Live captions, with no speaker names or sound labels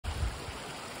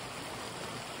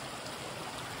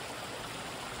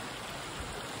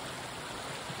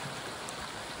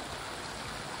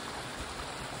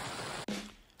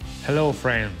Hello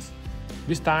friends!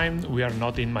 This time we are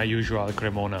not in my usual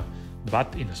Cremona,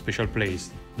 but in a special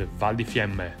place, the Val di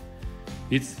Fiemme.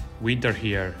 It's winter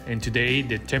here and today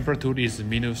the temperature is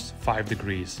minus 5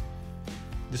 degrees.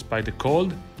 Despite the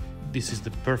cold, this is the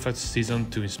perfect season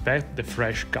to inspect the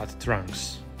fresh cut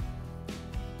trunks.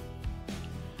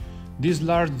 These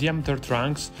large diameter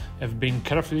trunks have been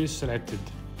carefully selected.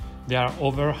 They are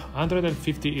over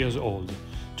 150 years old,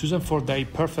 chosen for their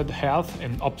perfect health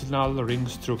and optimal ring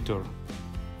structure.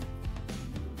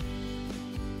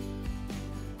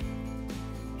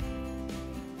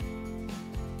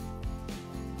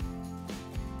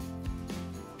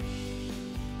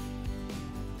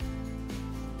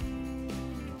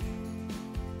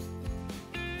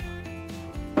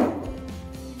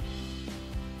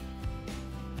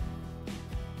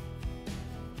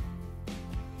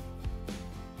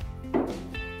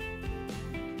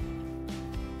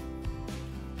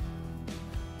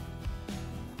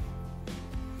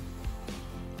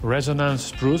 Resonance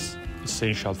spruce,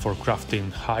 essential for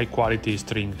crafting high-quality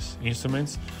string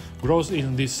instruments, grows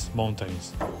in these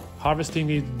mountains. Harvesting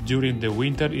it during the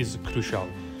winter is crucial,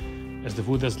 as the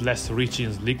wood is less rich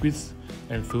in liquids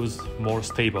and feels more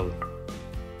stable.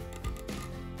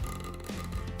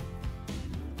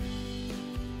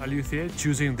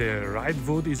 Choosing the right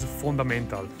wood is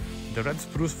fundamental. The red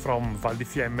spruce from Val di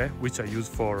Fiemme, which I use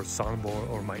for soundboard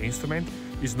or my instrument,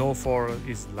 is known for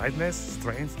its lightness,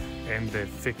 strength and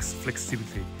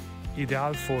flexibility,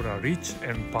 ideal for a rich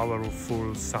and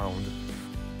powerful sound.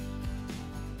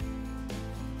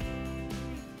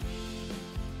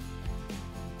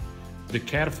 The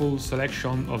careful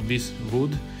selection of this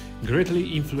wood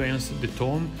greatly influences the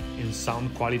tone and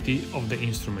sound quality of the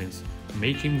instruments,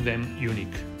 making them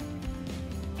unique.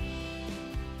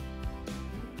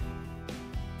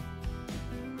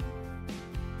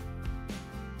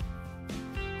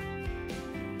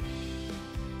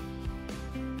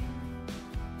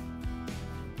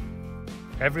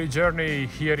 Every journey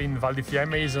here in Val di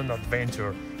Fiemme is an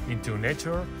adventure into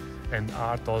nature and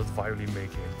art of violin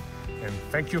making. And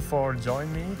thank you for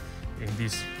joining me in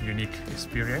this unique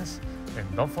experience. And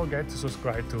don't forget to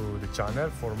subscribe to the channel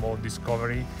for more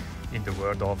discovery in the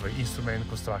world of instrument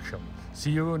construction. See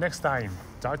you next time.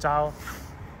 Ciao, ciao!